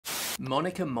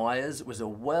Monica Myers was a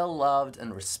well-loved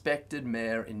and respected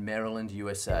mayor in Maryland,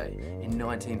 USA in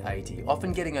 1980,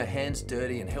 often getting her hands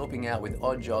dirty and helping out with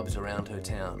odd jobs around her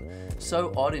town.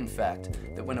 So odd, in fact,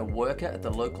 that when a worker at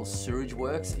the local sewage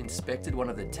works inspected one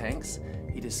of the tanks,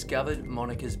 he discovered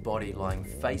Monica's body lying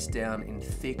face down in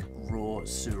thick, raw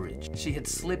sewage. She had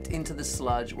slipped into the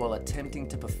sludge while attempting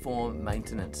to perform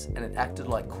maintenance, and it acted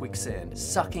like quicksand,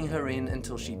 sucking her in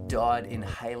until she died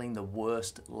inhaling the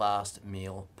worst last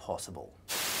meal possible.